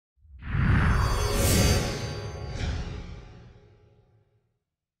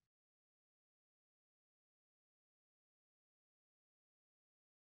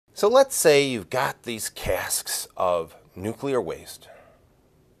So let's say you've got these casks of nuclear waste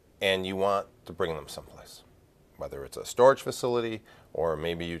and you want to bring them someplace, whether it's a storage facility or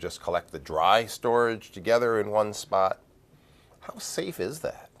maybe you just collect the dry storage together in one spot. How safe is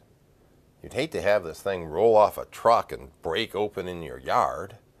that? You'd hate to have this thing roll off a truck and break open in your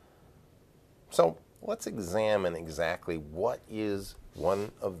yard. So let's examine exactly what is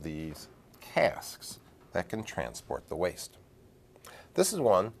one of these casks that can transport the waste. This is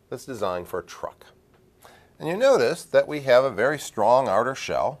one that's designed for a truck. And you notice that we have a very strong outer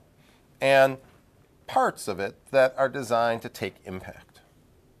shell and parts of it that are designed to take impact.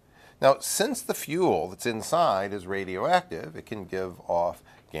 Now, since the fuel that's inside is radioactive, it can give off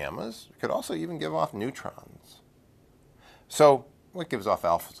gammas. It could also even give off neutrons. So it gives off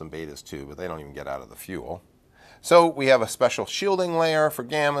alphas and betas too, but they don't even get out of the fuel. So we have a special shielding layer for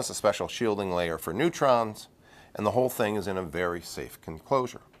gammas, a special shielding layer for neutrons, and the whole thing is in a very safe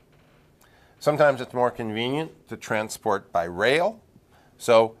enclosure. Sometimes it's more convenient to transport by rail.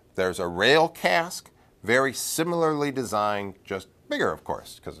 So there's a rail cask, very similarly designed, just bigger, of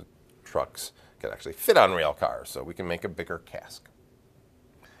course, because trucks can actually fit on rail cars, so we can make a bigger cask.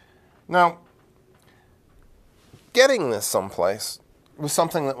 Now, getting this someplace was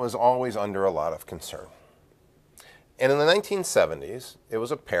something that was always under a lot of concern. And in the 1970s, it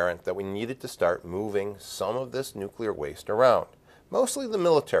was apparent that we needed to start moving some of this nuclear waste around. Mostly the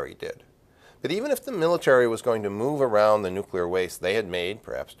military did. But even if the military was going to move around the nuclear waste they had made,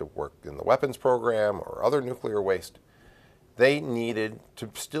 perhaps to work in the weapons program or other nuclear waste, they needed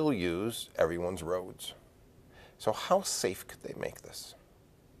to still use everyone's roads. So how safe could they make this?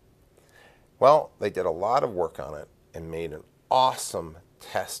 Well, they did a lot of work on it and made an awesome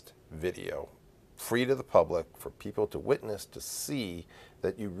test video free to the public for people to witness, to see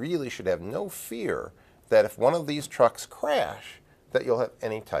that you really should have no fear that if one of these trucks crash, that you'll have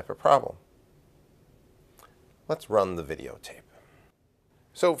any type of problem. Let's run the videotape.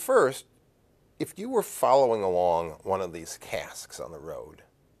 So first, if you were following along one of these casks on the road,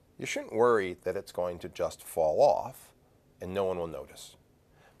 you shouldn't worry that it's going to just fall off and no one will notice.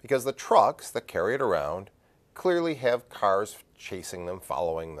 Because the trucks that carry it around clearly have cars chasing them,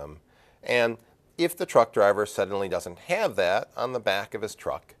 following them, and if the truck driver suddenly doesn't have that on the back of his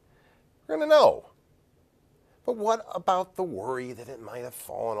truck, we're going to know. But what about the worry that it might have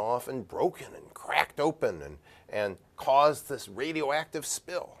fallen off and broken and cracked open and caused this radioactive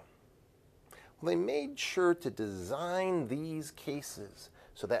spill? Well, they made sure to design these cases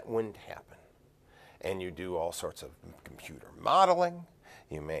so that wouldn't happen. And you do all sorts of computer modeling,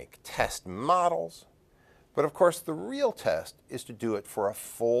 you make test models, but of course the real test is to do it for a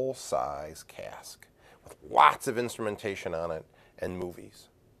full-size cask with lots of instrumentation on it and movies.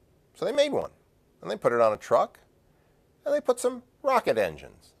 So they made one, and they put it on a truck, and they put some rocket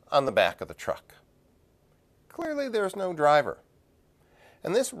engines on the back of the truck. Clearly there's no driver.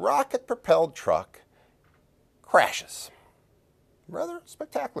 And this rocket-propelled truck crashes, rather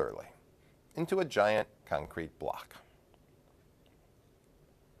spectacularly, into a giant concrete block.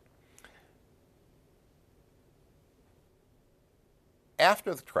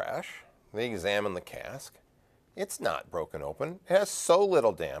 After the crash, they examine the cask. It's not broken open. It has so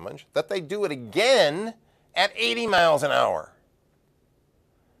little damage that they do it again at 80 miles an hour.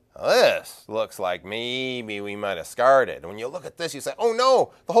 Now this looks like maybe we might have scarred it. And when you look at this, you say, oh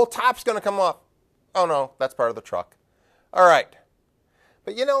no, the whole top's going to come off. Oh no, that's part of the truck. All right.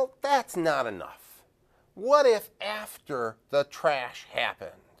 But you know, that's not enough. What if after the crash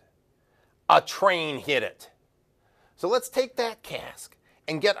happened, a train hit it? So let's take that cask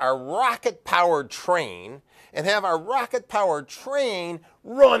and get our rocket-powered train and have our rocket-powered train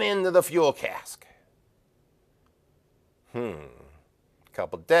run into the fuel cask.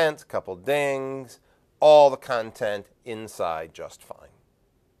 Couple dents, couple dings, all the content inside just fine.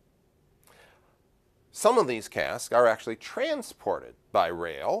 Some of these casks are actually transported by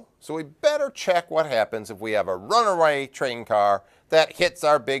rail, so we better check what happens if we have a runaway train car that hits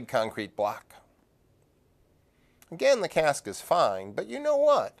our big concrete block. Again, the cask is fine, but you know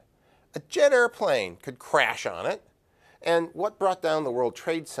what? A jet airplane could crash on it, and what brought down the World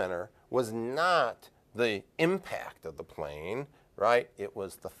Trade Center was not the impact of the plane, right? It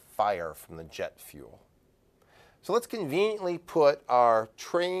was the fire from the jet fuel. So let's conveniently put our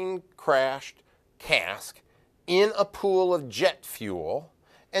train-crashed cask in a pool of jet fuel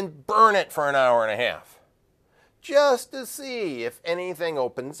and burn it for an hour and a half, just to see if anything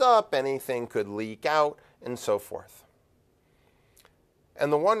opens up, anything could leak out, and so forth.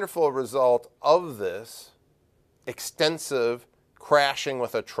 And the wonderful result of this extensive crashing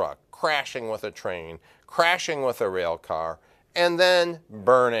with a truck, crashing with a train, crashing with a rail car, and then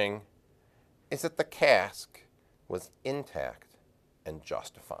burning is that the cask was intact and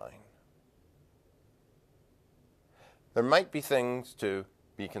just fine. There might be things to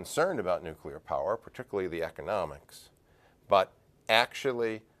be concerned about nuclear power, particularly the economics, but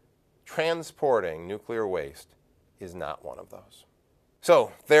actually transporting nuclear waste is not one of those.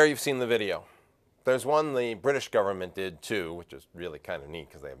 So there you've seen the video. There's one the British government did too, which is really kind of neat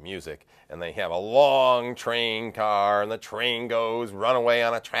because they have music, and they have a long train car, and the train goes, run away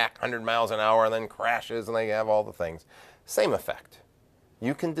on a track 100 miles an hour, and then crashes, and they have all the things. Same effect.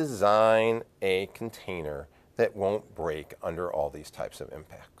 You can design a container that won't break under all these types of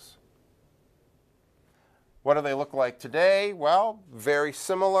impacts. What do they look like today? Well, very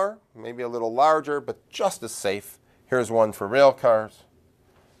similar, maybe a little larger, but just as safe. Here's one for rail cars,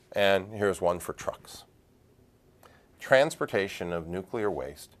 and here's one for trucks. Transportation of nuclear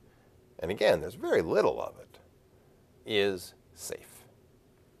waste, and again, there's very little of it, is safe.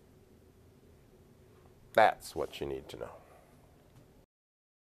 That's what you need to know.